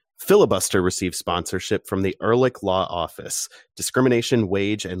Filibuster receives sponsorship from the Ehrlich Law Office, Discrimination,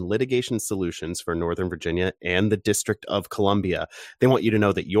 Wage, and Litigation Solutions for Northern Virginia and the District of Columbia. They want you to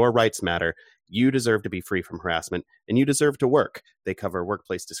know that your rights matter. You deserve to be free from harassment, and you deserve to work. They cover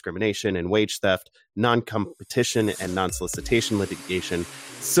workplace discrimination and wage theft, non-competition and non-solicitation litigation,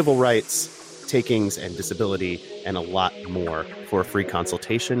 civil rights, takings and disability, and a lot more. For a free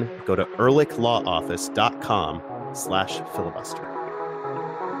consultation, go to ehrlichlawoffice.com/filibuster.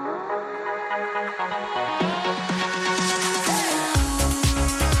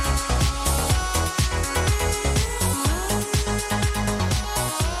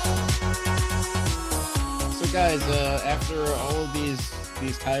 Guys, after all of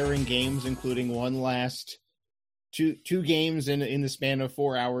these tiring games, including one last two games in the span of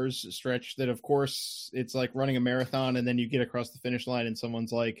 4 hours stretch, that of course it's like running a marathon, and then you get across the finish line and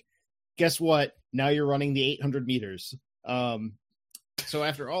someone's like, guess what? Now you're running the 800 meters. So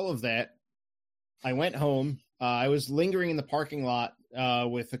after all of that, I went home. I was lingering in the parking lot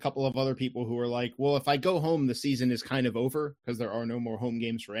with a couple of other people who were like, well, if I go home, the season is kind of over because there are no more home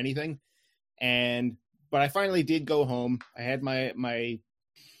games for anything. But I finally did go home. I had my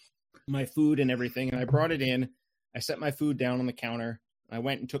food and everything, and I brought it in. I set my food down on the counter. I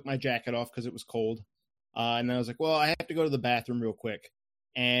went and took my jacket off because it was cold. And then I was like, well, I have to go to the bathroom real quick.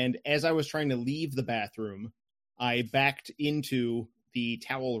 And as I was trying to leave the bathroom, I backed into the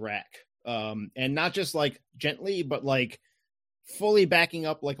towel rack. And not just like gently, but like fully backing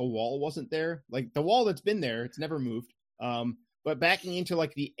up like a wall wasn't there. Like the wall that's been there, it's never moved. But backing into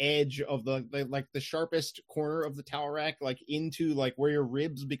like the edge of the sharpest corner of the towel rack, like into like where your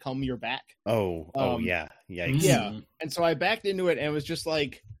ribs become your back. Yeah. Yeah. And so I backed into it and was just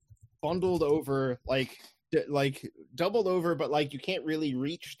like bundled over, like doubled over, but like you can't really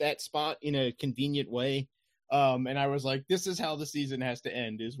reach that spot in a convenient way. And I was like, this is how the season has to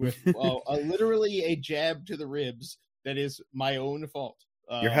end, is with literally a jab to the ribs that is my own fault.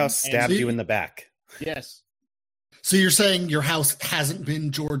 Your house stabbed you in the back. Yes. So you're saying your house hasn't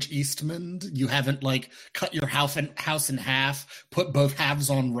been George Eastman? You haven't like cut your house in half, put both halves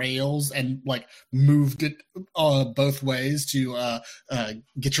on rails, and like moved it both ways to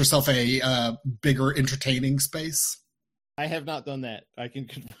get yourself a bigger entertaining space? I have not done that. I can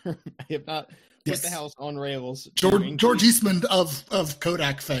confirm. I have not put the house on rails. George Eastman of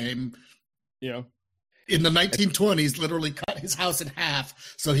Kodak fame. Yeah. In the 1920s, literally cut his house in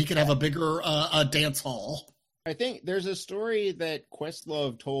half so he could have a bigger dance hall. I think there's a story that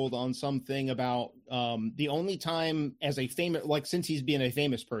Questlove told on something about the only time as a famous, like since he's been a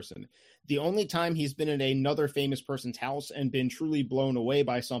famous person, the only time he's been in another famous person's house and been truly blown away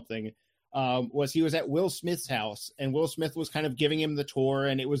by something was he was at Will Smith's house, and Will Smith was kind of giving him the tour,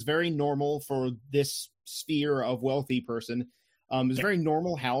 and it was very normal for this sphere of wealthy person. It was a very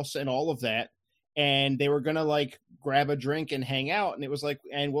normal house and all of that. And they were going to like grab a drink and hang out. And it was like,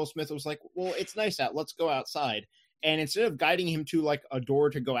 and Will Smith was like, well, it's nice out. Let's go outside. And instead of guiding him to like a door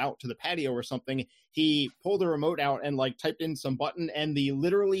to go out to the patio or something, he pulled a remote out and like typed in some button, and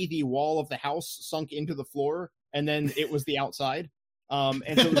literally the wall of the house sunk into the floor. And then it was the outside. And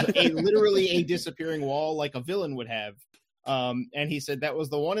so it was literally a disappearing wall like a villain would have. And he said that was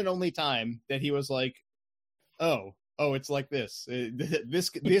the one and only time that he was like, oh, it's like this. This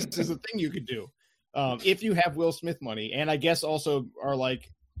is a thing you could do. If you have Will Smith money, and I guess also are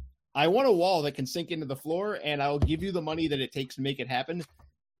like, I want a wall that can sink into the floor, and I'll give you the money that it takes to make it happen.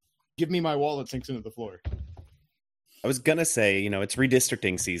 Give me my wall that sinks into the floor. I was going to say, it's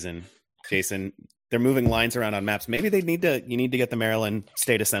redistricting season, Jason. They're moving lines around on maps. Maybe you need to get the Maryland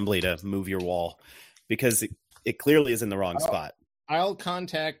State Assembly to move your wall, because it clearly is in the wrong spot. I'll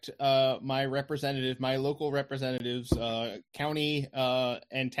contact my local representatives, county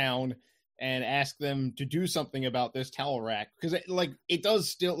and town, and ask them to do something about this towel rack, because it does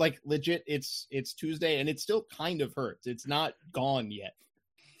still, like, legit. It's Tuesday and it still kind of hurts. It's not gone yet.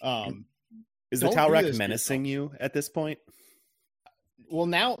 Is the towel rack menacing you at this point? Well,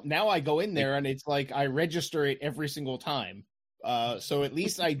 now I go in there and it's like I register it every single time. So at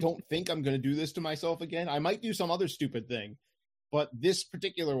least I don't think I'm going to do this to myself again. I might do some other stupid thing, but this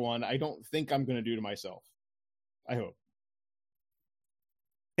particular one, I don't think I'm going to do to myself. I hope.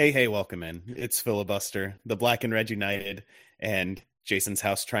 Hey, welcome in. It's Filibuster, the Black and Red United, and Jason's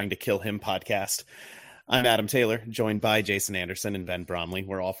House Trying to Kill Him podcast. I'm Adam Taylor, joined by Jason Anderson and Ben Bromley.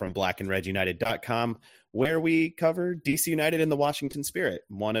 We're all from blackandredunited.com, where we cover DC United and the Washington Spirit,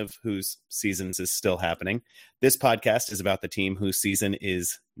 one of whose seasons is still happening. This podcast is about the team whose season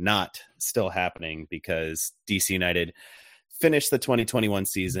is not still happening, because DC United finished the 2021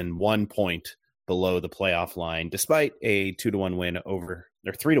 season 1 point below the playoff line, despite a 2-1 win over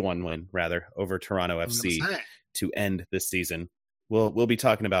or 3-1 win rather over Toronto FC to end this season. We'll be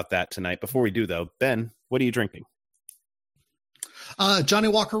talking about that tonight. Before we do though, Ben, what are you drinking? Johnny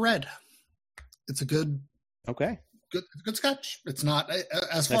Walker Red. It's a good scotch. It's not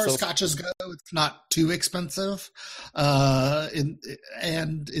as far as scotches go. It's not too expensive, and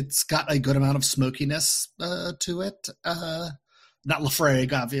it's got a good amount of smokiness to it. Not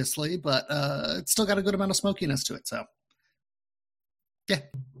Lafroig, obviously, but it's still got a good amount of smokiness to it. So, yeah.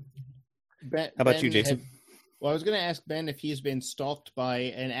 How about you, Jason? I was going to ask Ben if he's been stalked by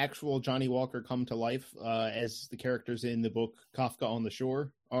an actual Johnny Walker come to life, as the characters in the book Kafka on the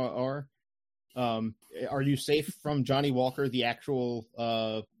Shore are. Are you safe from Johnny Walker, the actual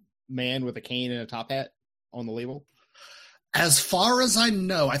man with a cane and a top hat on the label? As far as I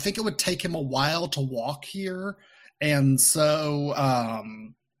know, I think it would take him a while to walk here. And so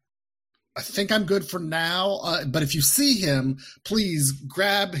I think I'm good for now. But if you see him, please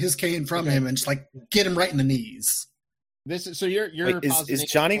grab his cane from him and just like get him right in the knees. So you're is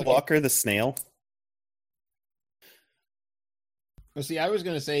Johnny Walker the snail? Well, see, I was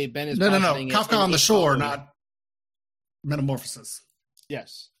going to say Ben is no. Kafka on the Shore, not Metamorphosis.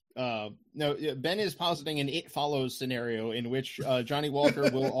 Yes. No, Ben is positing an It Follows scenario in which Johnny Walker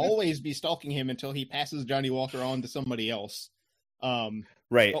will always be stalking him until he passes Johnny Walker on to somebody else.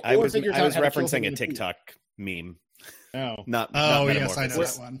 Right. I was referencing a TikTok meme. Oh, not yes, I know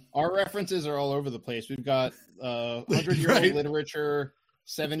that one. Our references are all over the place. We've got 100-year-old literature,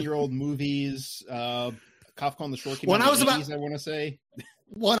 7-year-old movies, Kafka on the Shore. I want to say.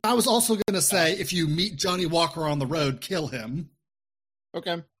 What I was also going to say, if you meet Johnny Walker on the road, kill him.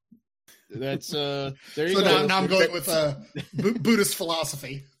 Okay. That's there you go. So now I'm going with Buddhist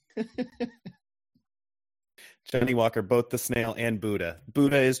philosophy. Johnny Walker, both the snail and Buddha.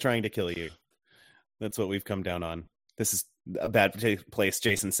 Buddha is trying to kill you. That's what we've come down on. This is a bad place.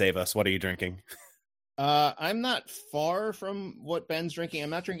 Jason, save us. What are you drinking? I'm not far from what Ben's drinking. I'm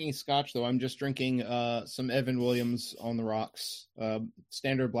not drinking scotch, though. I'm just drinking some Evan Williams on the rocks,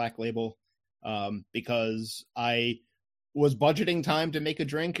 standard black label, because I was budgeting time to make a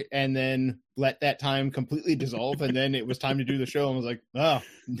drink and then let that time completely dissolve. And then it was time to do the show. And I was like, oh,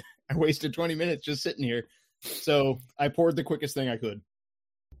 I wasted 20 minutes just sitting here. So I poured the quickest thing I could.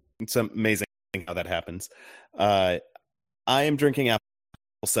 It's amazing how that happens. I am drinking apple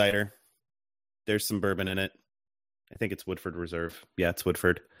cider. There's some bourbon in it. I think it's Woodford Reserve. Yeah, it's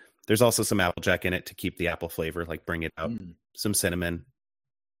Woodford. There's also some Applejack in it to keep the apple flavor, like bring it out. Some cinnamon.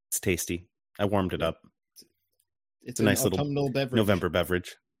 It's tasty. I warmed it up. It's a nice little beverage. November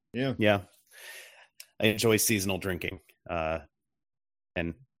beverage. Yeah. I enjoy seasonal drinking.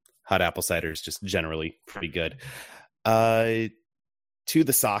 And hot apple cider is just generally pretty good. To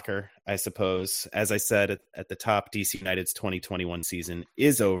the soccer, I suppose. As I said at the top, DC United's 2021 season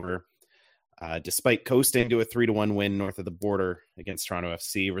is over. Despite coasting to a 3-1 win north of the border against Toronto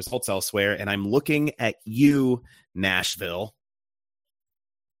FC, results elsewhere. And I'm looking at you, Nashville.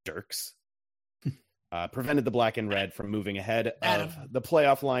 Jerks. Prevented the black and red from moving ahead of the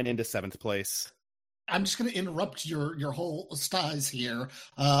playoff line into 7th place. I'm just going to interrupt your whole styes here.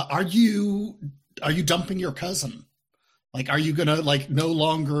 Are you dumping your cousin? Like, are you going to no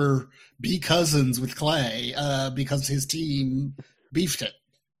longer be cousins with Clay because his team beefed it?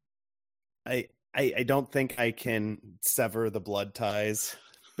 I don't think I can sever the blood ties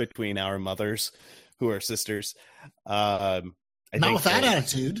between our mothers, who are sisters. Not with that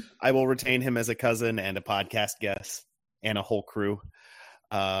attitude. I will retain him as a cousin and a podcast guest and a whole crew.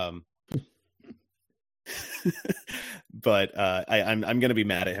 But I'm going to be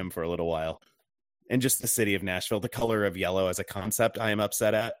mad at him for a little while. And just the city of Nashville, the color of yellow as a concept, I am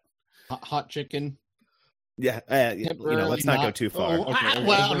upset at. Hot chicken. Yeah, let's not go too far. I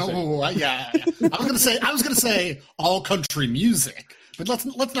was gonna say all country music, but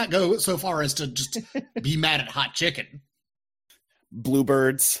let's not go so far as to just be mad at hot chicken.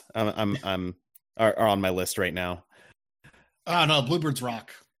 Bluebirds, are on my list right now. Oh no, Bluebirds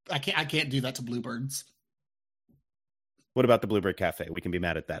rock. I can't do that to Bluebirds. What about the Bluebird Cafe? We can be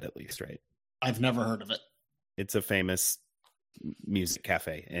mad at that at least, right? I've never heard of it. It's a famous music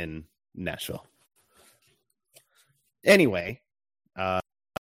cafe in Nashville. Anyway,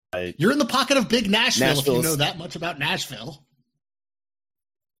 you're in the pocket of big Nashville if you know that much about Nashville.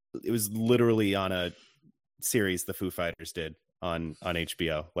 It was literally on a series the Foo Fighters did on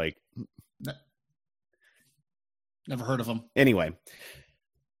HBO. Never heard of them. Anyway,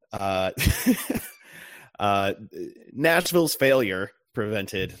 Nashville's failure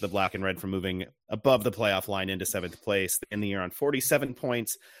prevented the black and red from moving above the playoff line into 7th place in the year on 47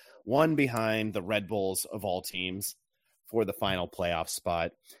 points, one behind the Red Bulls of all teams. for the final playoff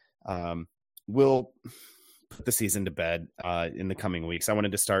spot. We'll put the season to bed in the coming weeks. I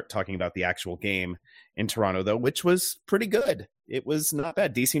wanted to start talking about the actual game in Toronto, though, which was pretty good. It was not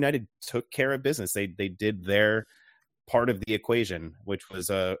bad. DC United took care of business. They did their part of the equation, which was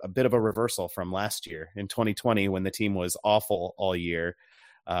a bit of a reversal from last year in 2020 when the team was awful all year.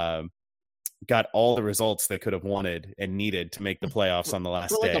 Got all the results they could have wanted and needed to make the playoffs on the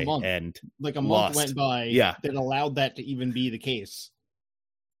last like day. A month. And like a month lost. went by that allowed that to even be the case.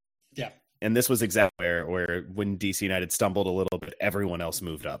 Yeah. And this was exactly where when DC United stumbled a little bit, everyone else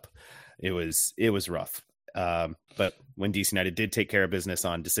moved up. It was rough. But when DC United did take care of business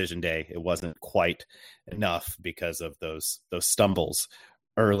on decision day, it wasn't quite enough because of those stumbles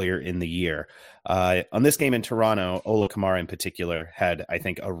earlier in the year. On this game in Toronto, Ola Kamara in particular had, I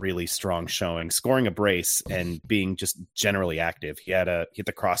think, a really strong showing, scoring a brace and being just generally active. He hit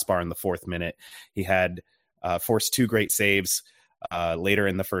the crossbar in the 4th minute. He had forced 2 great saves later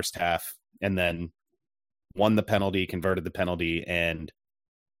in the first half, and then won the penalty, converted the penalty, and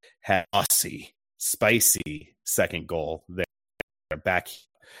had spicy second goal there. Back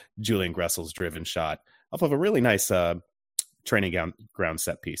Julian Gressel's driven shot off of a really nice training ground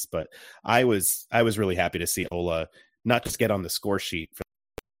set piece. But I was really happy to see Ola not just get on the score sheet for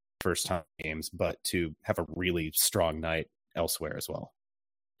the first time games, but to have a really strong night elsewhere as well.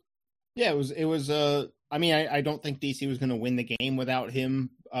 Yeah, it was I mean, I don't think DC was going to win the game without him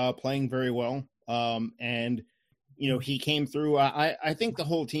playing very well. And he came through. I think the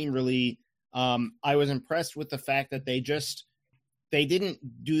whole team really I was impressed with the fact that they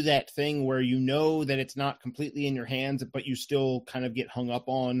didn't do that thing where that it's not completely in your hands, but you still kind of get hung up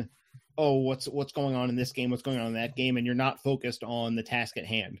on, what's going on in this game, what's going on in that game, and you're not focused on the task at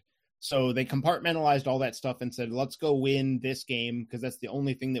hand. So they compartmentalized all that stuff and said, let's go win this game because that's the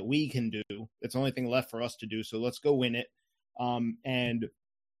only thing that we can do. It's the only thing left for us to do. So let's go win it. And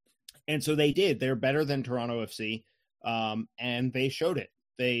so they did. They're better than Toronto FC, and they showed it.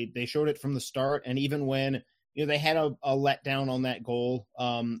 They showed it from the start, and even when they had a letdown on that goal.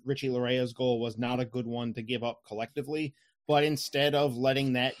 Richie Larea's goal was not a good one to give up collectively, but instead of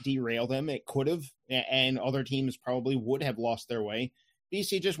letting that derail them, it could have, and other teams probably would have lost their way.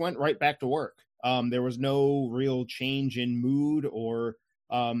 DC just went right back to work. There was no real change in mood or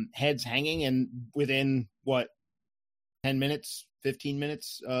heads hanging, and within 10 minutes, 15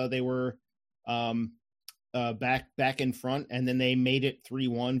 minutes, they were back in front, and then they made it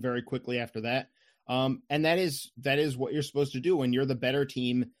 3-1 very quickly after that. And that is what you're supposed to do when you're the better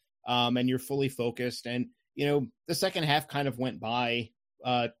team, and you're fully focused. And, the second half kind of went by.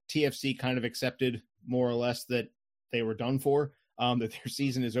 TFC kind of accepted more or less that they were done for, that their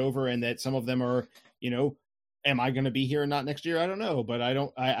season is over, and that some of them are, am I going to be here and not next year? I don't know, but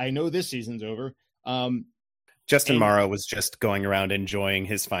I know this season's over. Justin Morrow was just going around enjoying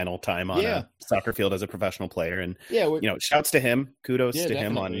his final time on a soccer field as a professional player. And, shouts to him. Kudos to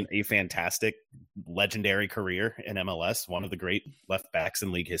him on a fantastic, legendary career in MLS, one of the great left backs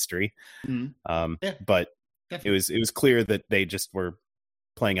in league history. Mm-hmm. But definitely. It was clear that they just were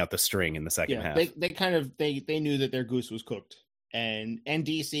playing out the string in the second half. They knew that their goose was cooked. And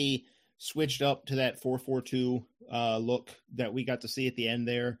DC switched up to that 4-4-2 look that we got to see at the end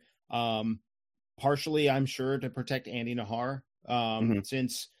there. Partially, I'm sure, to protect Andy Nahar,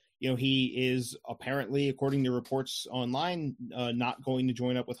 since he is apparently, according to reports online, not going to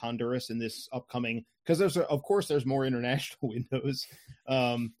join up with Honduras in this upcoming, because there's more international windows.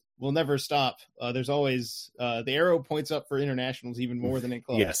 Will never stop. There's always the arrow points up for internationals even more than in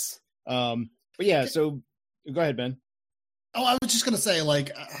clubs. Yes. But yeah, so go ahead, Ben. Oh, I was just going to say,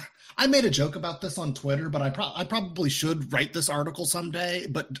 I made a joke about this on Twitter, but I probably should write this article someday,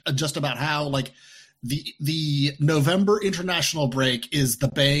 but just about how, the November international break is the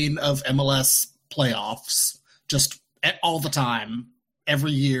bane of MLS playoffs, just all the time,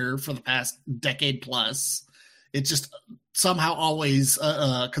 every year for the past decade plus. It just somehow always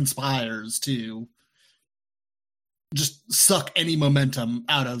conspires to just suck any momentum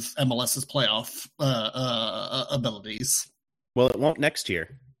out of MLS's playoff abilities. Well, it won't next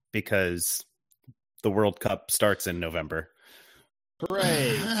year because the World Cup starts in November.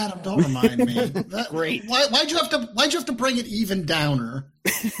 Hooray! Adam, don't remind me. Great. Why'd you have to bring it even downer?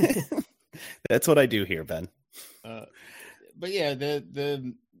 That's what I do here, Ben. But yeah,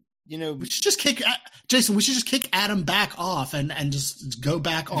 we should just kick Jason. We should just kick Adam back off and just go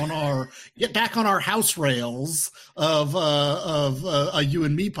back get back on our house rails of a You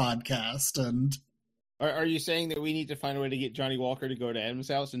and Me podcast. And are you saying that we need to find a way to get Johnny Walker to go to Adam's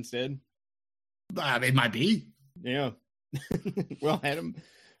house instead? It might be. Yeah. Well, Adam,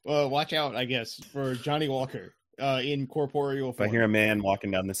 watch out, I guess, for Johnny Walker. in corporeal If form. I hear a man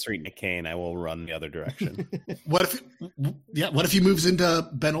walking down the street in a cane, I will run the other direction. What if he moves into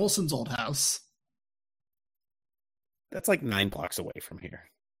Ben Olsen's old house? That's like 9 blocks away from here.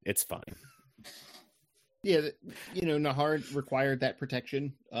 It's fine. Yeah, Nahar required that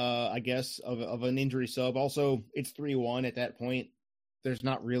protection, I guess, of an injury sub. Also, it's 3-1 at that point. There's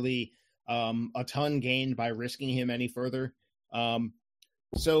not really a ton gained by risking him any further.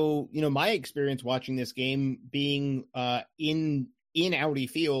 So, my experience watching this game being in Audi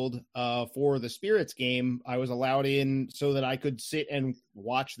Field for the Spirits game, I was allowed in so that I could sit and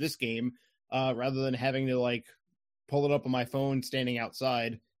watch this game rather than having to pull it up on my phone standing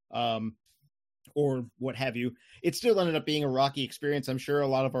outside or what have you. It still ended up being a rocky experience. I'm sure a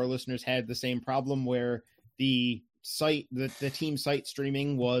lot of our listeners had the same problem where the team site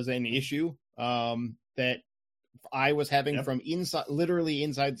streaming was an issue that I was having from literally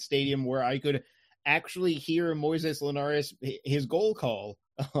inside the stadium, where I could actually hear Moises Linares, his goal call,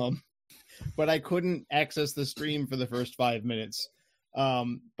 but I couldn't access the stream for the first 5 minutes.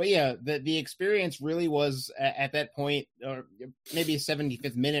 But yeah, the experience really was at that point, or maybe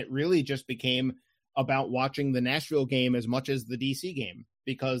 75th minute, really just became about watching the Nashville game as much as the DC game,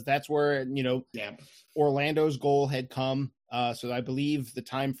 because that's where, Orlando's goal had come. So I believe the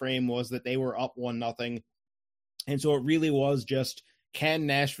time frame was that they were up 1-0. And so it really was just, can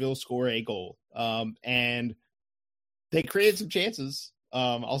Nashville score a goal? And they created some chances.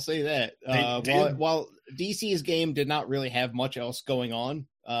 I'll say that. While DC's game did not really have much else going on,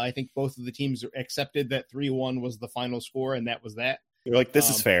 I think both of the teams accepted that 3-1 was the final score, and that was that. You're like, this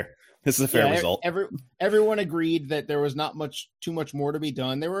is fair. This is a fair result. Everyone agreed that there was not too much more to be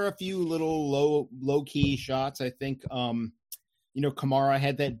done. There were a few little low key shots. I think, Kamara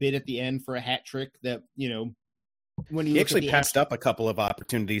had that bid at the end for a hat trick that, when he actually passed up a couple of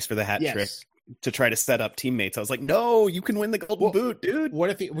opportunities for the hat trick to try to set up teammates. I was like, no, you can win the golden boot, dude. What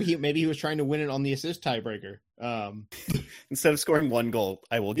if maybe he was trying to win it on the assist tiebreaker? Instead of scoring 1 goal,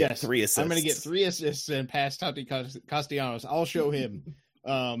 I will get 3 assists. I'm going to get 3 assists and pass Tati Castellanos. I'll show him.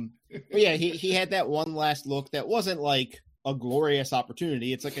 But yeah, he had that one last look that wasn't like a glorious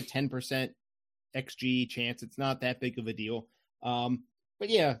opportunity. It's like a 10% XG chance. It's not that big of a deal. But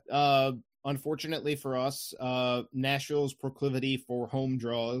yeah, unfortunately for us, Nashville's proclivity for home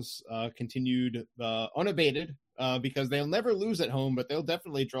draws continued unabated because they'll never lose at home, but they'll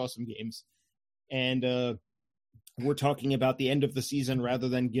definitely draw some games. And we're talking about the end of the season rather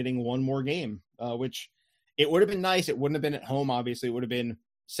than getting one more game, which it would have been nice. It wouldn't have been at home, obviously. It would have been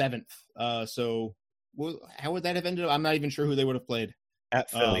 7th. So how would that have ended up? I'm not even sure who they would have played.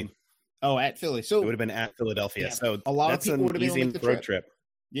 At Philly. At Philly. So it would have been at Philadelphia. Yeah, so a lot of people would have been on the road trip.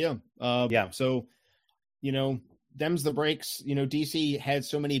 Yeah. So, them's the breaks. DC had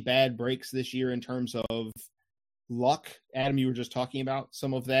so many bad breaks this year in terms of luck. Adam, you were just talking about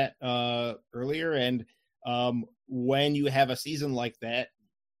some of that earlier. And when you have a season like that,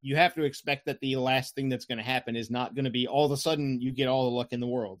 you have to expect that the last thing that's going to happen is not going to be all of a sudden you get all the luck in the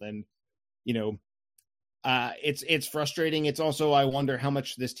world. And, it's frustrating. It's also, I wonder how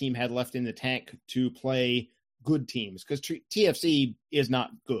much this team had left in the tank to play good teams, because TFC is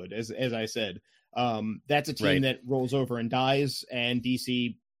not good, as I said. That's a team that rolls over and dies, and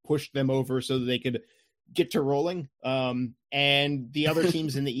DC pushed them over so that they could get to rolling. And the other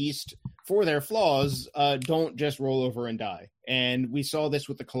teams in the East, for their flaws, don't just roll over and die. And we saw this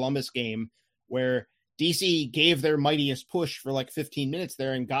with the Columbus game, where DC gave their mightiest push for like 15 minutes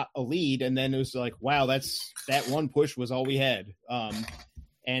there and got a lead, and then it was like, wow, that one push was all we had.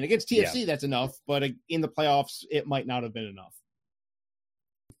 And against TFC, that's enough, but in the playoffs, it might not have been enough.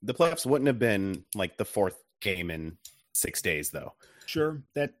 The playoffs wouldn't have been like the 4th game in 6 days, though. Sure,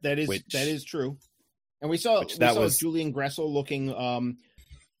 that is true. And we saw Julian Gressel looking,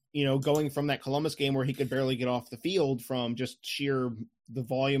 going from that Columbus game where he could barely get off the field from just sheer the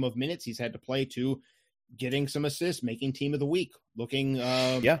volume of minutes he's had to play, to getting some assists, making team of the week, looking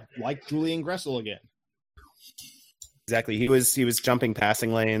like Julian Gressel again. Exactly. He was jumping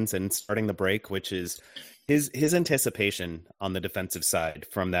passing lanes and starting the break, which is his anticipation on the defensive side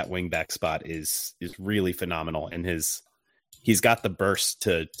from that wingback spot is really phenomenal. And he's got the burst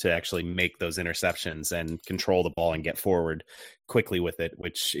to actually make those interceptions and control the ball and get forward quickly with it,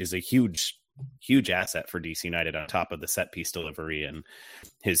 which is a huge asset for DC United, on top of the set piece delivery and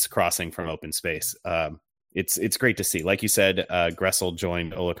his crossing from open space. It's great to see. Like you said, Gressel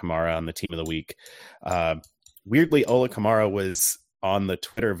joined Ola Kamara on the team of the week. Weirdly, Ola Kamara was on the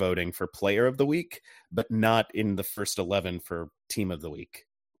Twitter voting for player of the week, but not in the first 11 for team of the week.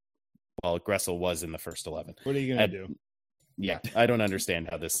 Well, Gressel was in the first 11. What are you going to do? Yeah, I don't understand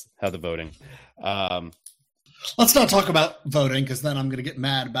how the voting. Let's not talk about voting because then I'm going to get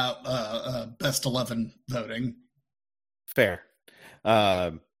mad about best 11 voting. Fair.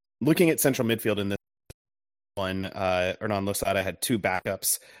 Looking at central midfield in this one, Hernan Losada had two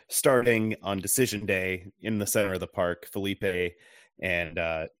backups starting on decision day in the center of the park. Felipe and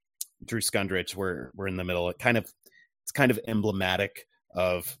Drew Skundrich were in the middle. It's kind of emblematic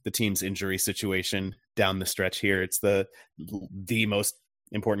of the team's injury situation down the stretch here. It's the most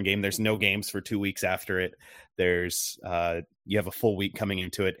important game. There's no games for 2 weeks after it. There's you have a full week coming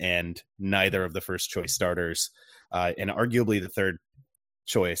into it, and neither of the first choice starters and arguably the third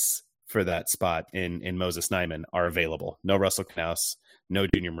choice for that spot in Moses Nyman are available. No Russell Knaus, no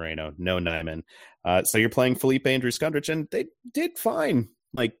Junior Moreno, no Nyman. So you're playing Felipe and Drew Skundrich, and they did fine.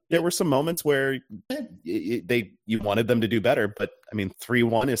 Like, there were some moments where you wanted them to do better, but I mean,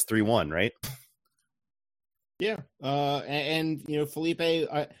 3-1 is 3-1, right? Yeah. And Felipe,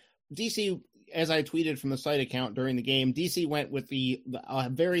 DC, as I tweeted from the site account during the game, DC went with the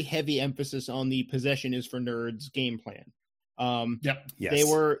very heavy emphasis on the possession is for nerds game plan. Yep. Yes.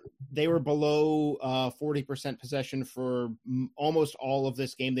 They were below 40% possession for almost all of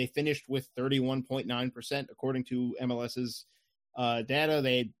this game. They finished with 31.9% according to MLS's data.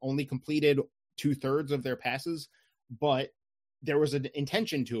 They only completed 2/3 of their passes, but there was an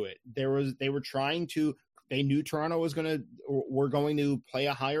intention to it. They knew Toronto were going to play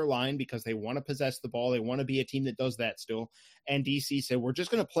a higher line because they want to possess the ball. They want to be a team that does that still. And DC said, we're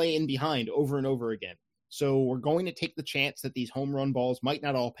just going to play in behind over and over again. So we're going to take the chance that these home run balls might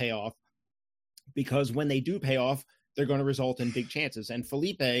not all pay off, because when they do pay off, they're going to result in big chances. And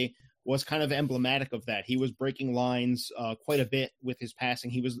Felipe was kind of emblematic of that. He was breaking lines quite a bit with his passing.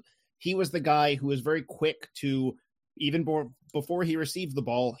 He was the guy who was very quick to, even before he received the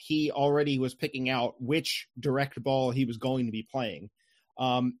ball, he already was picking out which direct ball he was going to be playing.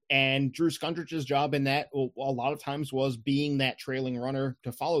 And Drew Skundrich's job in that a lot of times was being that trailing runner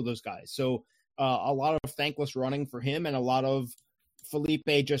to follow those guys. So a lot of thankless running for him, and a lot of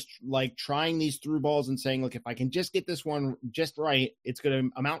Felipe just like trying these through balls and saying, look, if I can just get this one just right, it's going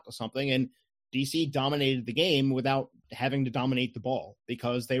to amount to something. And DC dominated the game without having to dominate the ball,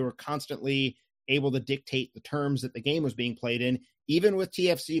 because they were constantly able to dictate the terms that the game was being played in, even with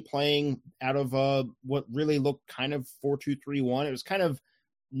TFC playing out of what really looked kind of 4-2-3-1. It was kind of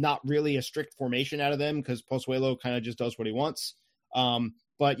not really a strict formation out of them, because Pozuelo kind of just does what he wants.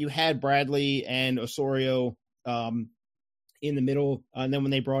 But you had Bradley and Osorio in the middle. And then when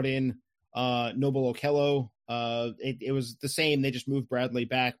they brought in Noble Okello, it was the same. They just moved Bradley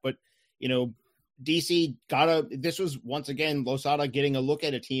back. But, DC this was once again Losada getting a look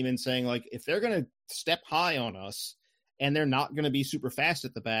at a team and saying, like, if they're going to step high on us and they're not going to be super fast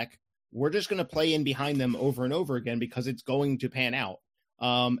at the back, we're just going to play in behind them over and over again, because it's going to pan out.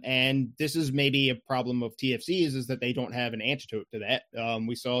 And this is maybe a problem of TFC's, is that they don't have an antidote to that.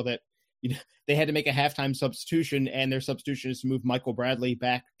 We saw that they had to make a halftime substitution, and their substitution is to move Michael Bradley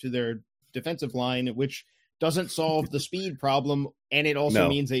back to their defensive line, which doesn't solve the speed problem, and it also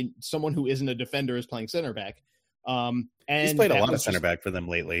means someone who isn't a defender is playing center back. And he's played a lot of center back for them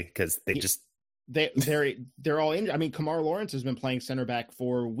lately, because they're all injured. I mean, Kamar Lawrence has been playing center back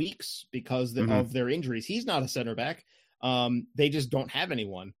for weeks because of their injuries. He's not a center back. They just don't have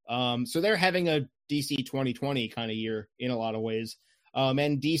anyone. So they're having a DC 2020 kind of year in a lot of ways.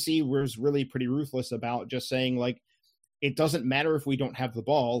 And DC was really pretty ruthless about just saying, like, it doesn't matter if we don't have the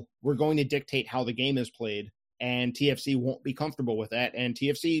ball. We're going to dictate how the game is played, and TFC won't be comfortable with that. And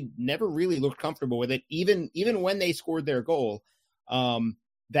TFC never really looked comfortable with it, even when they scored their goal.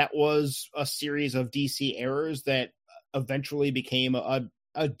 That was a series of DC errors that eventually became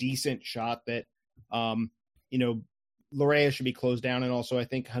a decent shot that, Lorea should be closed down. And also I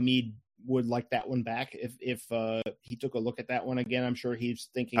think Hamid would like that one back if he took a look at that one again. I'm sure he's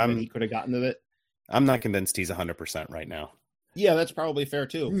thinking that he could have gotten to it. I'm not convinced he's 100% right now. Yeah, that's probably fair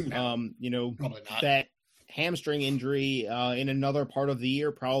too. Probably not. That hamstring injury in another part of the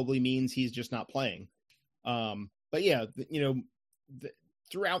year probably means he's just not playing. But yeah,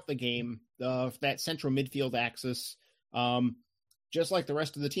 throughout the game, that central midfield axis, just like the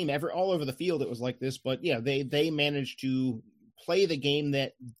rest of the team, all over the field, it was like this. But yeah, they managed to play the game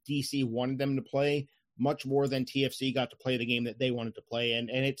that DC wanted them to play much more than TFC got to play the game that they wanted to play. And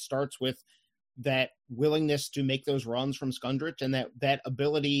it starts with that willingness to make those runs from Skundrich, and that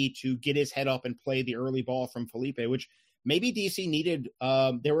ability to get his head up and play the early ball from Felipe, which maybe DC needed.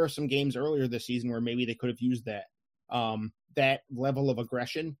 There were some games earlier this season where maybe they could have used that level of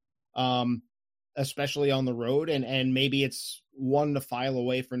aggression, especially on the road, and maybe it's one to file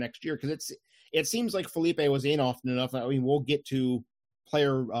away for next year, because it seems like Felipe was in often enough. I mean, we'll get to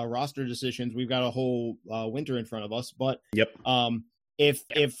player roster decisions, we've got a whole winter in front of us. But Yep. If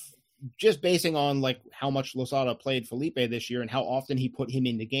just basing on like how much Losada played Felipe this year and how often he put him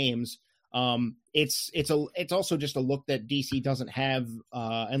into games, it's also just a look that DC doesn't have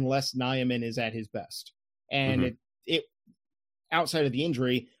unless Nyeman is at his best. And it outside of the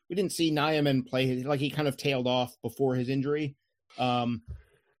injury, we didn't see Nyeman play, like he kind of tailed off before his injury.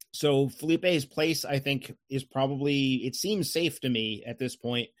 So Felipe's place, I think, is probably, it seems safe to me at this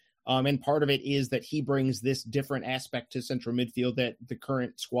point. And part of it is that he brings this different aspect to central midfield that the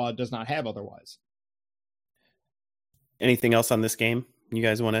current squad does not have otherwise. Anything else on this game you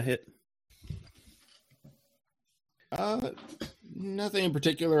guys want to hit? Nothing in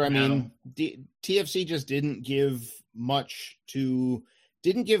particular. I mean, TFC just didn't give much to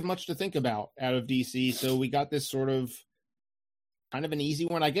think about out of DC. So we got this sort of kind of an easy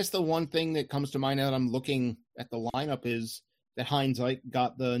one. I guess the one thing that comes to mind now that I'm looking at the lineup is that Heinz like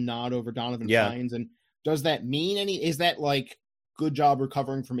got the nod over Donovan Hines. And does that mean is that like good job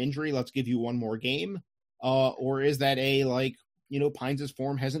recovering from injury? Let's give you one more game. Or is that Hines'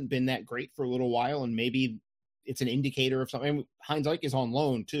 form hasn't been that great for a little while and maybe it's an indicator of something. I mean, Heinz Ike is on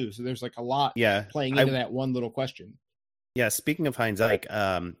loan too. So there's like a lot playing into that one little question. Yeah. Speaking of Heinz Ike,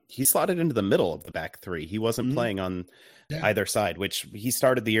 he slotted into the middle of the back three. He wasn't playing on either side, which he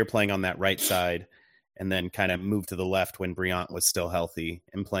started the year playing on that right side and then kind of moved to the left when Briant was still healthy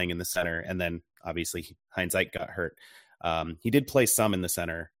and playing in the center. And then obviously Heinz Ike got hurt. He did play some in the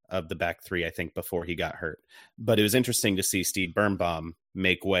center of the back three, I think, before he got hurt. But it was interesting to see Steve Birnbaum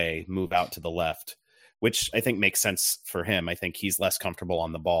make way, move out to the left, which I think makes sense for him. I think he's less comfortable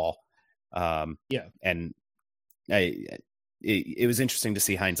on the ball. And it was interesting to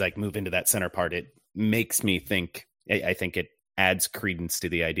see Heinz Ike move into that center part. It makes me think, I think it adds credence to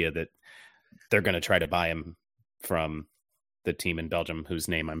the idea that they're going to try to buy him from the team in Belgium, whose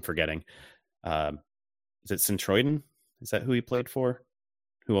name I'm forgetting. Is it Sint-Truiden? Is that who he played for?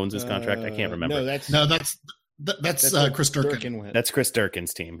 Who owns his contract? I can't remember. That's Chris Durkin. That's Chris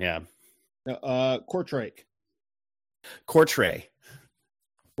Durkin's team. Yeah. Kortrijk.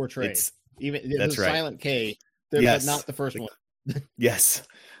 Even that's right. Silent K. Yes. Not the first one. Yes.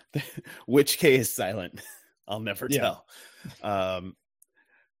 Which K is silent? I'll never tell. I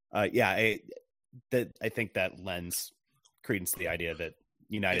think that lends credence to the idea that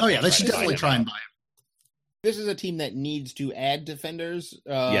United. Oh yeah, they should definitely try and buy him. This is a team that needs to add defenders,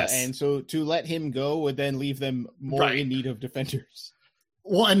 and so to let him go would then leave them more in need of defenders.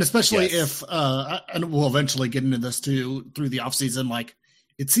 Well, and especially if, and we'll eventually get into this too through the offseason, like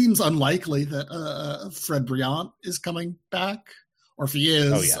it seems unlikely that Fred Briant is coming back, or if he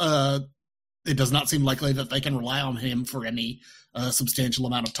is, it does not seem likely that they can rely on him for any substantial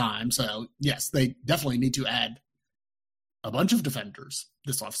amount of time. So yes, they definitely need to add a bunch of defenders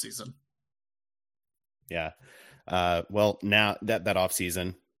this offseason. Yeah. Well, now that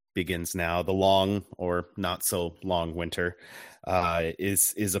offseason begins now, the long or not so long winter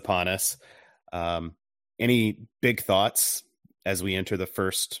is upon us. Any big thoughts as we enter the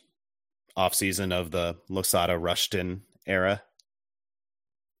first offseason of the Losada Rushton era?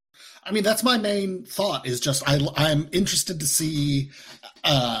 I mean, that's my main thought is just I'm interested to see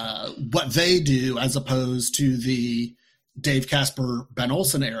what they do as opposed to the Dave Casper, Ben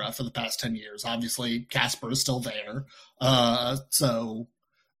Olsen era for the past 10 years. Obviously, Casper is still there. So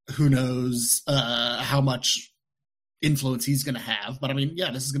who knows how much influence he's going to have. But I mean,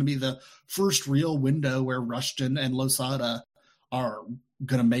 this is going to be the first real window where Rushton and Losada are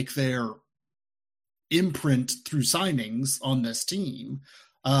going to make their imprint through signings on this team.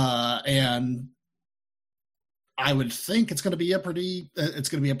 And I would think it's going to be a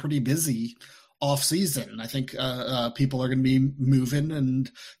pretty busy off season. I think people are going to be moving and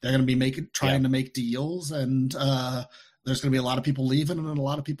they're going to be trying to make deals, and there's going to be a lot of people leaving and a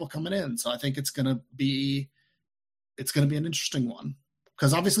lot of people coming in. So I think it's going to be an interesting one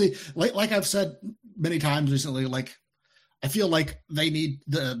because obviously, like I've said many times recently, like I feel like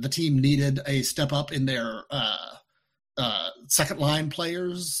the team needed a step up in their second line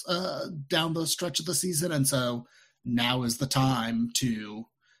players down the stretch of the season, and so now is the time to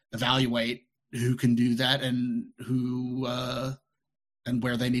evaluate who can do that and who and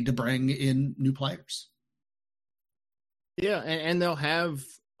where they need to bring in new players. Yeah, and they'll have,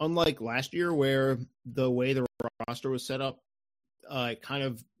 unlike last year where the way the roster was set up kind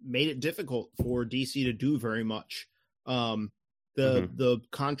of made it difficult for DC to do very much. The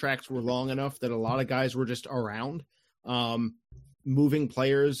contracts were long enough that a lot of guys were just around. moving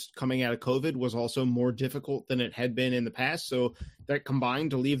players coming out of COVID was also more difficult than it had been in the past. So that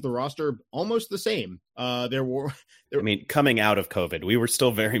combined to leave the roster almost the same. Coming out of COVID, we were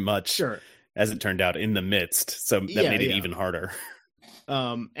still very much, sure, as it turned out, in the midst. So that made it even harder.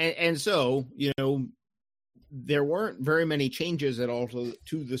 And so, there weren't very many changes at all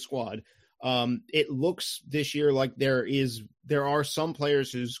to the squad. It looks this year like there are some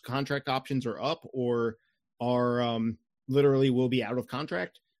players whose contract options are up or are literally will be out of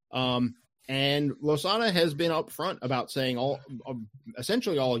contract. And Losada has been upfront about saying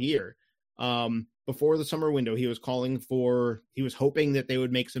essentially all year, before the summer window, he was hoping that they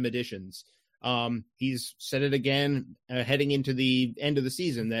would make some additions. He's said it again, heading into the end of the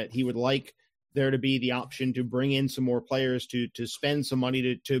season, that he would like there to be the option to bring in some more players to spend some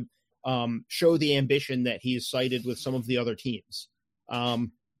money to show the ambition that he's cited with some of the other teams.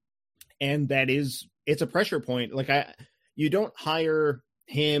 And it's a pressure point. You don't hire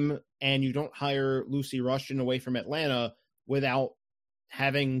him and you don't hire Lucy Rushton away from Atlanta without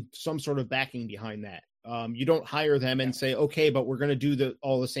having some sort of backing behind that. You don't hire them and say, okay, but we're going to do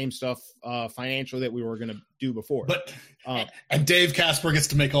all the same stuff financially that we were going to do before. But and Dave Casper gets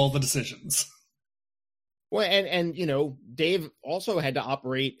to make all the decisions. Well, and Dave also had to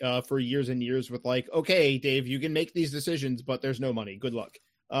operate for years and years with okay, Dave, you can make these decisions, but there's no money. Good luck.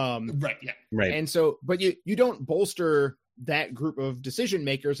 Right. Yeah. Right. And so, but you don't bolster that group of decision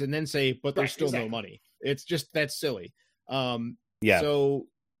makers and then say, but there's still no money. It's just, that's silly. So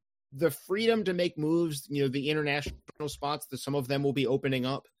the freedom to make moves, the international spots, some of them will be opening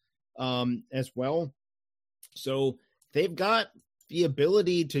up as well. So they've got the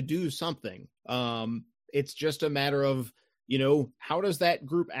ability to do something. It's just a matter of, how does that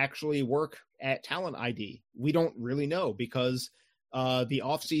group actually work at Talent ID? We don't really know because the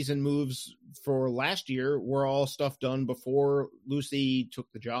offseason moves for last year were all stuff done before Lucy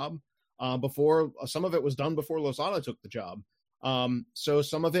took the job. Before some of it was done before Losada took the job. So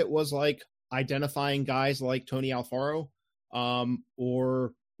some of it was identifying guys like Tony Alfaro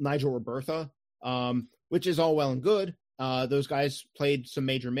or Nigel Roberta, which is all well and good. Those guys played some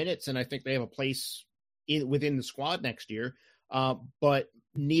major minutes, and I think they have a place within the squad next year. But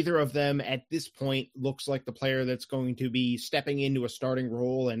neither of them at this point looks like the player that's going to be stepping into a starting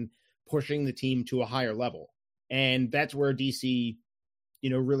role and pushing the team to a higher level. And that's where DC,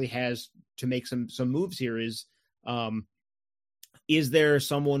 really has to make some moves here is there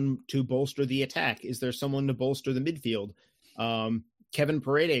someone to bolster the attack? Is there someone to bolster the midfield? Kevin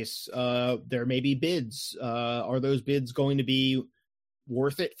Paredes, there may be bids. Are those bids going to be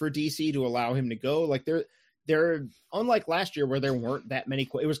worth it for DC to allow him to go? They're unlike last year where there weren't that many.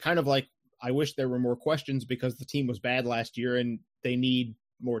 It was kind of I wish there were more questions because the team was bad last year and they need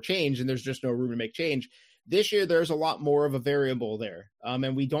more change and there's just no room to make change. This year, there's a lot more of a variable there.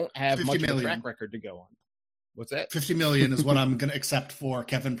 And we don't have much of a track record to go on. What's that? 50 million is what I'm going to accept for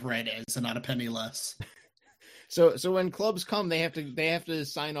Kevin Paredes and not a penny less. So when clubs come, they have to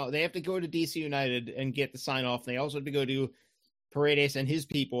sign off. They have to go to DC United and get the sign off. They also have to go to Paredes and his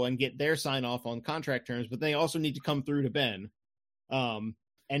people and get their sign off on contract terms, but they also need to come through to Ben and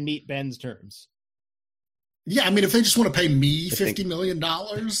meet Ben's terms. Yeah, if they just want to pay me $50 million,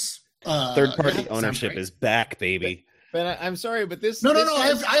 third party ownership is back, baby. But I'm sorry, but this No.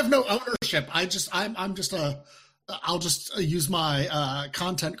 I have no ownership. I'll just use my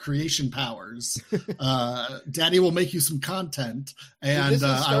content creation powers. Daddy will make you some content, and this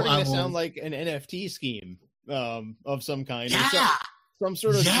is starting I to will sound like an NFT scheme of some kind. Yeah, some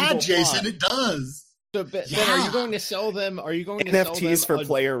sort of Jason, plot. It does. So, Ben, are you going to sell them? Are you going to NFTs sell them for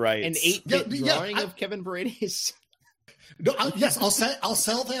player rights? An 8-bit drawing of Kevin Paredes? No, yes, I'll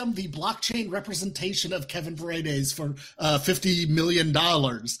sell them the blockchain representation of Kevin Paredes for $50 million,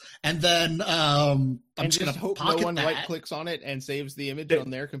 and then I'm just going to hope no one that. right clicks on it and saves the image on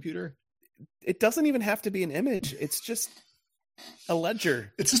their computer. It doesn't even have to be an image. It's just a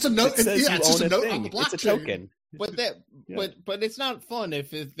ledger. It's just a note. It's just a note on the blockchain. It's a token. But but it's not fun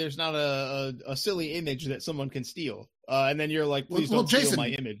if there's not a silly image that someone can steal, and then you're like, please don't steal my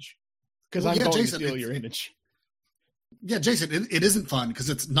image because I'm going to steal your image. Yeah, Jason, it isn't fun because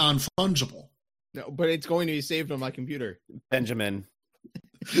it's non-fungible. No, but it's going to be saved on my computer. Ben.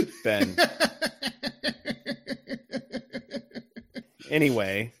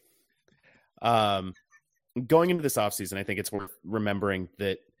 Anyway, going into this offseason, I think it's worth remembering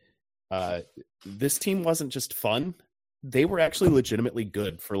that this team wasn't just fun. They were actually legitimately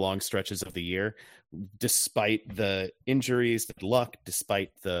good for long stretches of the year, despite the injuries, the luck,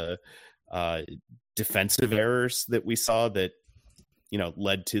 despite the defensive errors that we saw that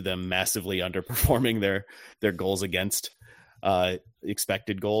led to them massively underperforming their goals against.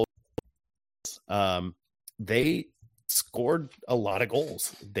 expected goals. They scored a lot of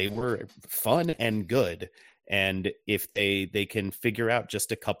goals. They were fun and good. And if they can figure out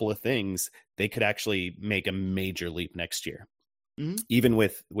just a couple of things, they could actually make a major leap next year. Mm-hmm. Even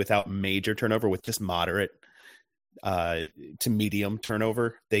without major turnover, with just moderate to medium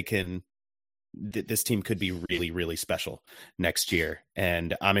turnover, this team could be really, really special next year.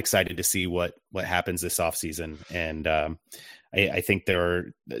 And I'm excited to see what happens this offseason. And I think there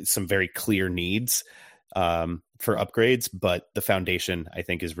are some very clear needs for upgrades, but the foundation, I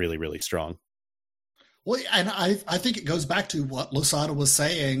think, is really, really strong. Well, and I think it goes back to what Losada was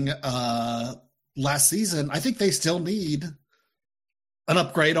saying last season. I think they still need an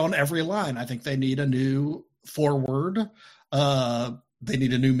upgrade on every line. I think they need a new forward. They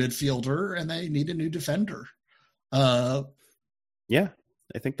need a new midfielder, and they need a new defender. Yeah,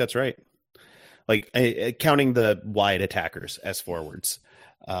 I think that's right. Like counting the wide attackers as forwards.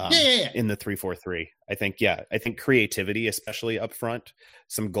 In the 3-4-3. I think creativity, especially up front,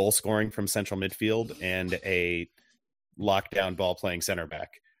 some goal scoring from central midfield, and a lockdown ball playing center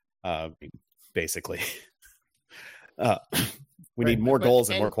back. Basically, we need more goals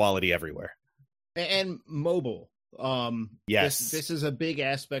and more quality everywhere. And mobile. Yes, this is a big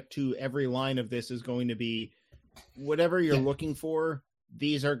aspect to every line of this. Is going to be whatever you're looking for.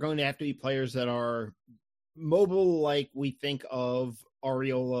 These are going to have to be players that are mobile, like we think of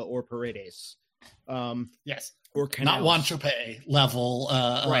Areola or Paredes. Yes. Or Canales. Not Wanchope level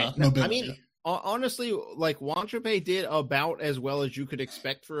right. mobility. I mean, honestly, like Wanchope did about as well as you could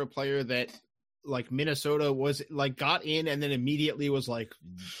expect for a player that like Minnesota was like got in and then immediately was like,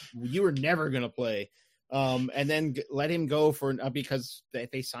 you were never going to play. And then let him go for because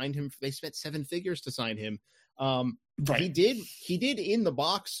they signed him. They spent 7 figures to sign him. Right. He did in the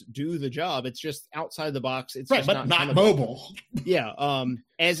box do the job. It's just outside the box. It's right, just but not mobile. Yeah.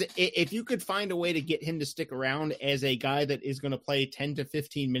 As if you could find a way to get him to stick around as a guy that is going to play 10 to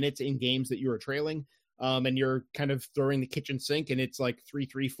 15 minutes in games that you are trailing, and you're kind of throwing the kitchen sink and it's like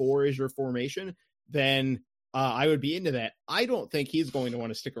 3-3-4 is your formation, then I would be into that. I don't think he's going to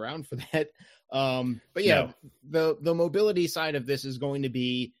want to stick around for that. But yeah, no. the mobility side of this is going to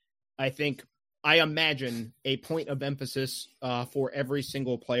be, I imagine, a point of emphasis for every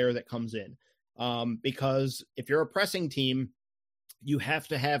single player that comes in. Because if you're a pressing team, you have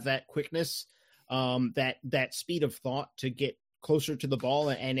to have that quickness, that speed of thought to get closer to the ball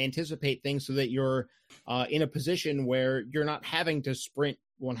and anticipate things so that you're in a position where you're not having to sprint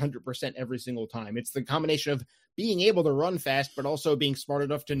 100% every single time. It's the combination of being able to run fast, but also being smart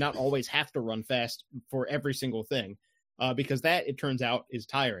enough to not always have to run fast for every single thing, because that, it turns out, is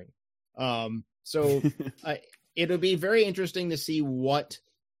tiring. So it'll be very interesting to see what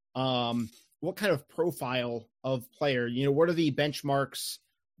kind of profile of player, what are the benchmarks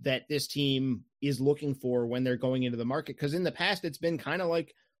that this team is looking for when they're going into the market? Because in the past, it's been kind of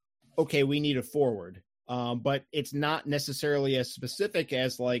like, okay, we need a forward, but it's not necessarily as specific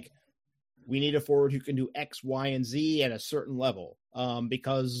as like, we need a forward who can do X, Y, and Z at a certain level,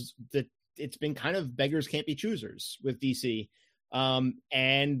 because it's been kind of beggars can't be choosers with DC.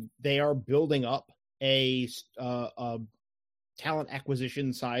 And they are building up a talent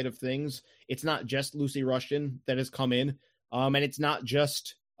acquisition side of things. It's not just Lucy Rushton that has come in, and it's not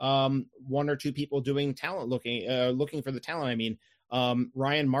just 1 or 2 people doing talent looking for the talent. I mean,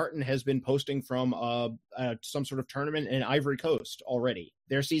 Ryan Martin has been posting from some sort of tournament in Ivory Coast already.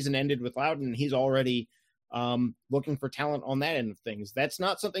 Their season ended with Loudoun, and he's already looking for talent on that end of things. That's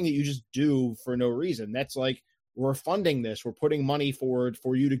not something that you just do for no reason. That's like, we're funding this. We're putting money forward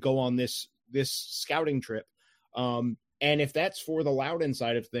for you to go on this scouting trip. And if that's for the Loudoun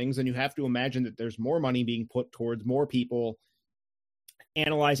side of things, then you have to imagine that there's more money being put towards more people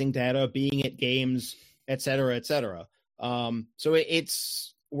analyzing data, being at games, et cetera, et cetera. So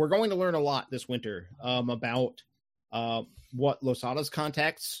we're going to learn a lot this winter about what Losada's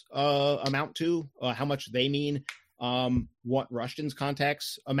contacts amount to, how much they mean, what Rushton's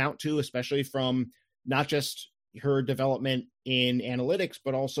contacts amount to, especially from not just her development in analytics,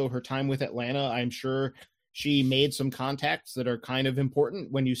 but also her time with Atlanta. I'm sure she made some contacts that are kind of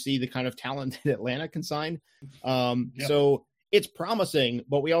important when you see the kind of talent that Atlanta can sign. So it's promising,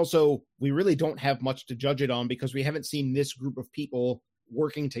 but we really don't have much to judge it on because we haven't seen this group of people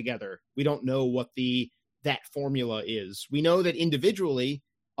working together. We don't know what that formula is. We know that individually,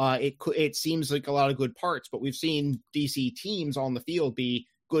 it seems like a lot of good parts, but we've seen DC teams on the field be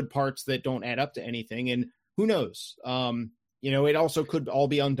good parts that don't add up to anything. And who knows? It also could all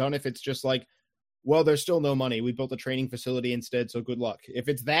be undone if it's just like, well, there's still no money. We built a training facility instead, so good luck. If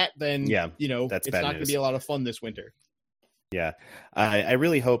it's that, then, that's it's not going to be a lot of fun this winter. Yeah, I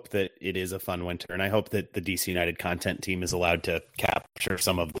really hope that it is a fun winter, and I hope that the DC United content team is allowed to capture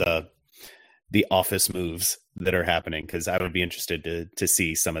some of the office moves that are happening, because I would be interested to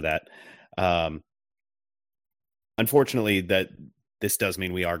see some of that. Unfortunately, that this does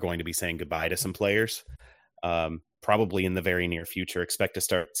mean we are going to be saying goodbye to some players, probably in the very near future. Expect to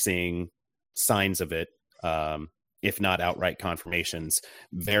start seeing signs of it, if not outright confirmations,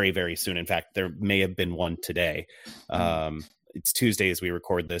 very, very soon. In fact, there may have been one today. It's Tuesday as we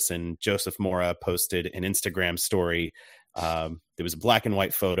record this, and Joseph Mora posted an Instagram story. There was a black and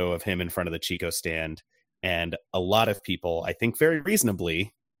white photo of him in front of the Chico stand, and a lot of people, I think very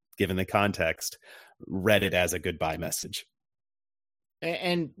reasonably, given the context, read it as a goodbye message.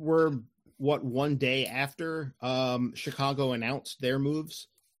 And we're, one day after Chicago announced their moves.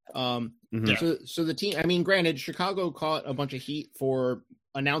 So the team, I mean, granted, Chicago caught a bunch of heat for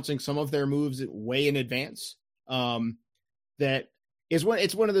announcing some of their moves way in advance. That is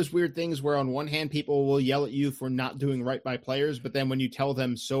it's one of those weird things where on one hand, people will yell at you for not doing right by players, but then when you tell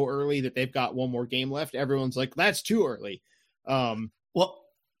them so early that they've got one more game left, everyone's like, that's too early. And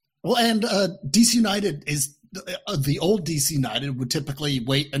DC United is the old DC United would typically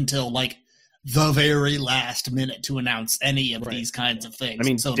wait until like the very last minute to announce any of these kinds of things. I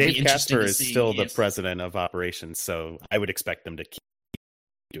mean, so Dave Casper is still the president of operations, so I would expect them to keep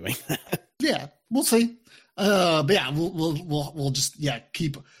doing that. Yeah, we'll see. But yeah, we'll just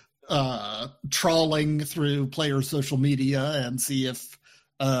keep trawling through players' social media and see if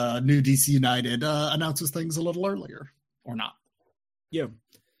new DC United announces things a little earlier or not. Yeah.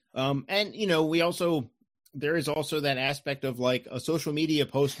 And there is also that aspect of like a social media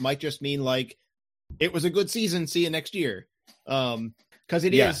post might just mean like, it was a good season, see you next year. Because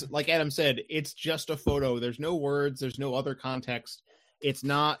it is, like Adam said, it's just a photo. There's no words. There's no other context. It's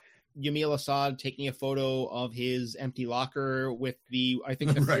not Yamil Assad taking a photo of his empty locker with I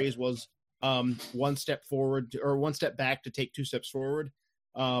think the phrase was one step forward or one step back to take two steps forward.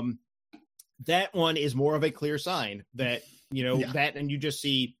 That one is more of a clear sign that, that, and you just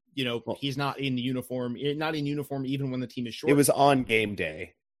see, he's not in uniform even when the team is short. It was on game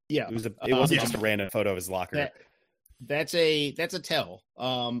day. Yeah. It wasn't just a random photo of his locker. That's a tell.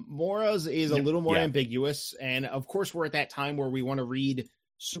 Mora's is a little more ambiguous. And of course we're at that time where we want to read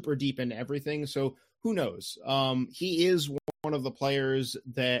super deep into everything. So who knows? He is one of the players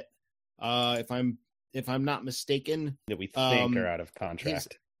that, if I'm not mistaken, that we think are out of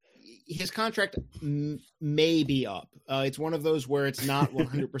contract. His contract may be up. It's one of those where it's not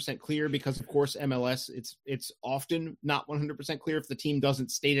 100% clear because, of course, MLS, it's often not 100% clear if the team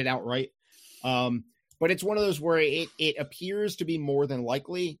doesn't state it outright. But it's one of those where it appears to be more than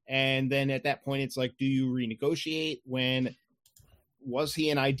likely. And then at that point, it's like, do you renegotiate? Was he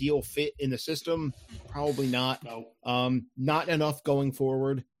an ideal fit in the system? Probably not. No. Not enough going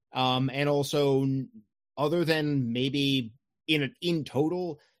forward. And also, other than maybe in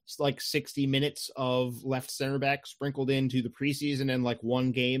total, it's like 60 minutes of left center back sprinkled into the preseason and like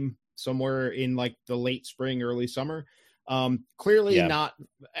one game somewhere in like the late spring, early summer. Clearly not.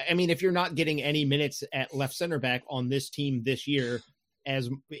 I mean, if you're not getting any minutes at left center back on this team this year as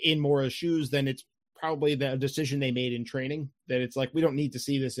in Mora's shoes, then it's probably the decision they made in training that it's like, we don't need to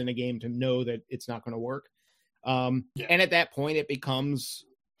see this in a game to know that it's not going to work. And at that point it becomes,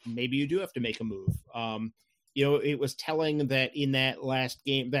 maybe you do have to make a move. It was telling that in that last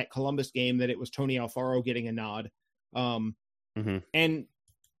game, that Columbus game, that it was Tony Alfaro getting a nod. And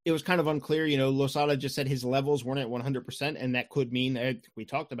it was kind of unclear. Losada just said his levels weren't at 100%. And that could mean, we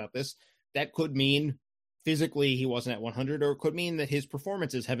talked about this, that could mean physically he wasn't at 100, or it could mean that his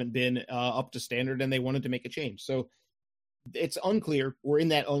performances haven't been up to standard and they wanted to make a change. So it's unclear. We're in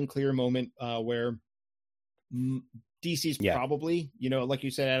that unclear moment where DC's probably, like you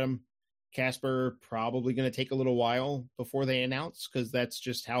said, Adam, Casper probably going to take a little while before they announce, because that's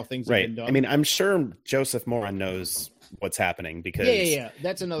just how things have been done. I mean, I'm sure Joseph Mora knows what's happening, because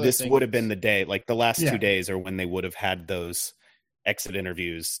that's another this thing. would have been the day, like the last 2 days are when they would have had those exit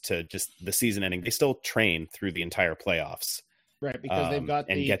interviews to just the season ending. They still train through the entire playoffs. Right, because they've got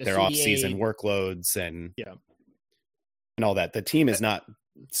and get their off-season workloads and all that. The team is not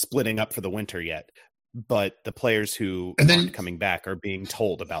splitting up for the winter yet. But the players who aren't coming back are being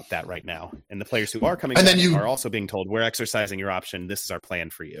told about that right now. And the players who are coming back are also being told, we're exercising your option. This is our plan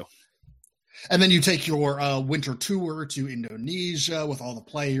for you. And then you take your winter tour to Indonesia with all the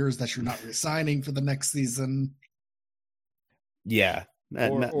players that you're not resigning for the next season. Yeah.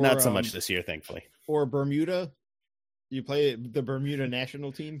 Not so much this year, thankfully. Or Bermuda. You play the Bermuda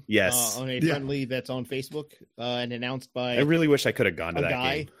national team. Yes. On a friendly that's on Facebook and announced by... I really wish I could have gone to that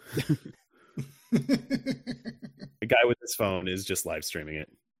guy. game. The guy with his phone is just live streaming it.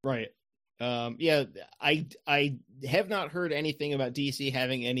 Right. Yeah, I have not heard anything about DC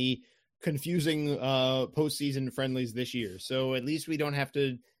having any confusing postseason friendlies this year. So at least we don't have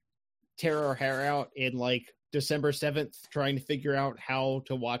to tear our hair out in like December 7th trying to figure out how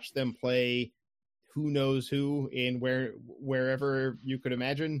to watch them play who knows who in wherever you could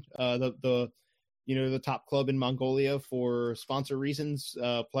imagine. The top club in Mongolia for sponsor reasons,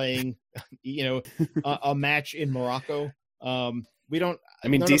 playing a match in Morocco. We don't. I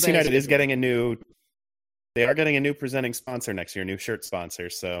mean, DC United is getting they are getting a new presenting sponsor next year, new shirt sponsor.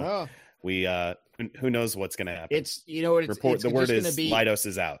 So we who knows what's going to happen. The word is Lidos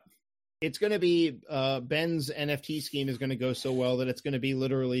is out. It's going to be Ben's NFT scheme is going to go so well that it's going to be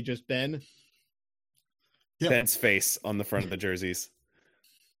literally just Ben. Yep. Ben's face on the front of the jerseys.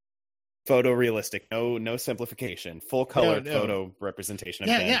 Photorealistic, no simplification, full color photo representation of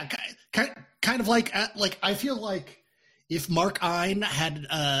Ben. Yeah, kind of like I feel like if Mark Ein had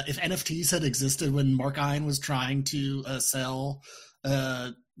if NFTs had existed when Mark Ein was trying to sell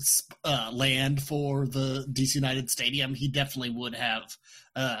land for the DC United Stadium, he definitely would have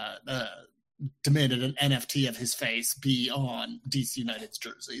demanded an NFT of his face be on DC United's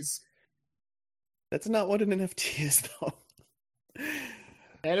jerseys. That's not what an NFT is, though.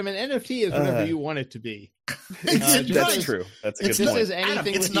 Adam, an NFT is whatever you want it to be. That's true. That's a good point. As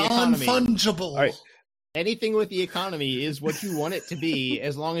anything it's with the economy. Non-fungible. All right. Anything with the economy is what you want it to be,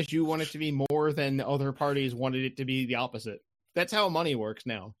 as long as you want it to be more than other parties wanted it to be the opposite. That's how money works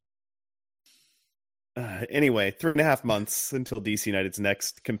now. Anyway, 3.5 months until DC United's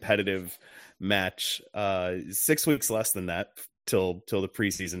next competitive match. 6 weeks less than that till the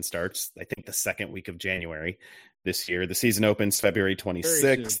preseason starts. I think the second week of January this year. The season opens February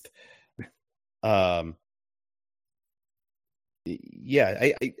 26th. I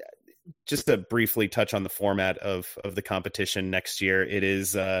just to briefly touch on the format of the competition next year. It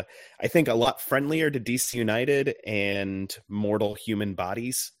is, I think, a lot friendlier to DC United and mortal human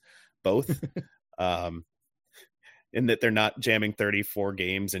bodies, both. In that they're not jamming 34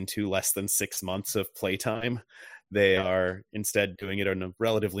 games into less than 6 months of playtime. They are instead doing it in a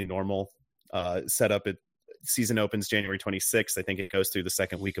relatively normal setup. Season opens January 26th. I think it goes through the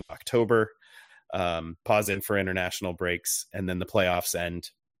second week of October. Pause in for international breaks, and then the playoffs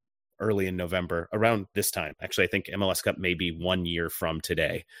end early in November, around this time. Actually, I think MLS Cup may be 1 year from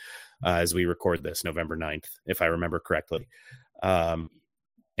today, as we record this, November 9th, if I remember correctly.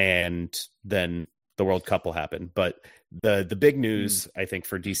 And then the World Cup will happen. But the big news, I think,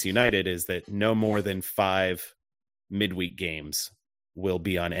 for DC United is that no more than 5 midweek games will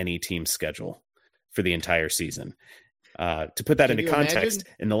be on any team's schedule for the entire season. To put that into context,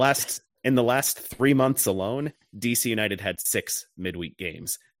 in the last 3 months alone, DC United had 6 midweek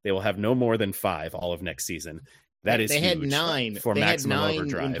games. They will have no more than 5 all of next season. That is huge. They had 9 for Maximum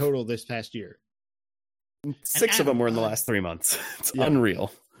Overdrive in total this past year. 6 of them were in the last 3 months. It's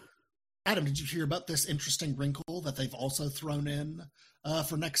unreal. Adam, did you hear about this interesting wrinkle that they've also thrown in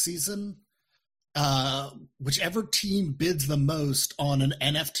for next season? Whichever team bids the most on an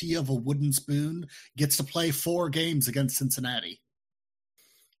NFT of a wooden spoon gets to play 4 games against Cincinnati.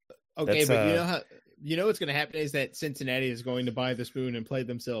 Okay, but you know what's going to happen is that Cincinnati is going to buy the spoon and play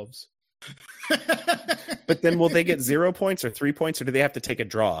themselves. But then will they get 0 points or 3 points, or do they have to take a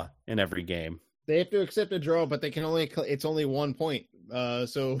draw in every game? They have to accept a draw, but they can it's only 1 point.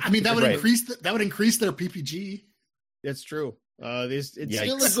 So I mean, that would increase their PPG. That's true. It's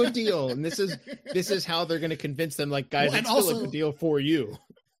still a good deal, and this is how they're going to convince them. Like, guys, it's still a good deal for you.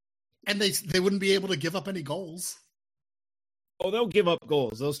 And they wouldn't be able to give up any goals. Oh, they'll give up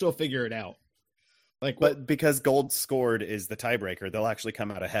goals. They'll still figure it out. But because goals scored is the tiebreaker, they'll actually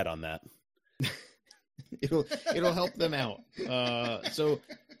come out ahead on that. It'll help them out. So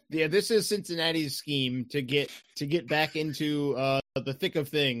yeah, this is Cincinnati's scheme to get back into the thick of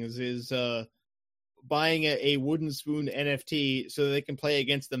things. Is buying a wooden spoon NFT so they can play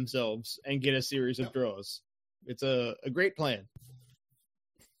against themselves and get a series of draws. It's a great plan.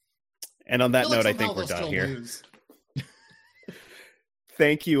 And on that note, I think we're done here.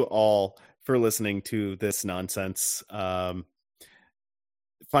 Thank you all for listening to this nonsense. Find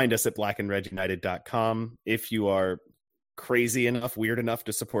us at blackandredunited.com. If you are crazy enough, weird enough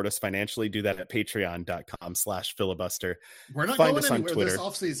to support us financially, do that at patreon.com/filibuster. We're not Find going us on anywhere Twitter. this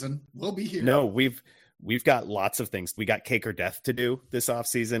offseason. We'll be here. No, we've got lots of things. We got Cake or Death to do this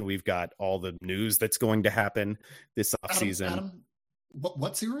offseason. We've got all the news that's going to happen this offseason. Adam,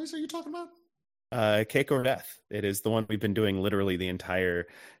 what series are you talking about? Cake or Death. It is the one we've been doing literally the entire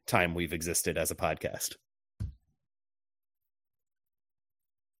time we've existed as a podcast.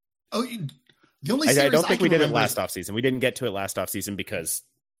 The only I don't think we did it remember last offseason. We didn't get to it last offseason because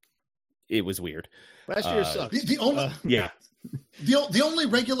it was weird. Last year sucked. The only Yeah. the only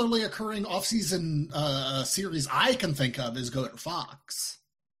regularly occurring off-season series I can think of is Goat or Fox.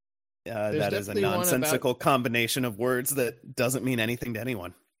 That is a nonsensical combination of words that doesn't mean anything to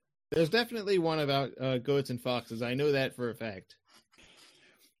anyone. There's definitely one about goats and foxes. I know that for a fact.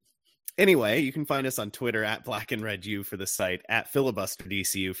 Anyway, you can find us on Twitter at Black and Red U for the site, at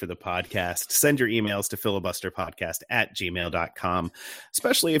FilibusterDCU for the podcast. Send your emails to filibusterpodcast@gmail.com,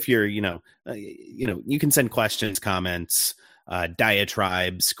 especially if you're, you can send questions, comments,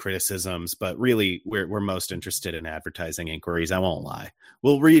 diatribes, criticisms, but really we're most interested in advertising inquiries. I won't lie.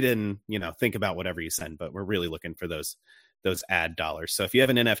 We'll read and, think about whatever you send, but we're really looking for those ad dollars. So if you have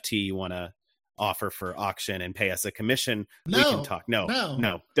an NFT you want to offer for auction and pay us a commission, we can talk. No,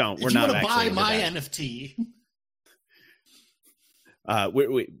 don't. We're not actually buy my NFT.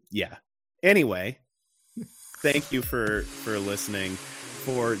 Yeah. Anyway, thank you for listening.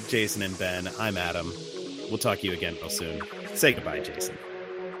 For Jason and Ben, I'm Adam. We'll talk to you again real soon. Say goodbye, Jason.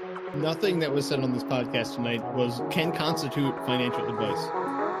 Nothing that was said on this podcast tonight can constitute financial advice.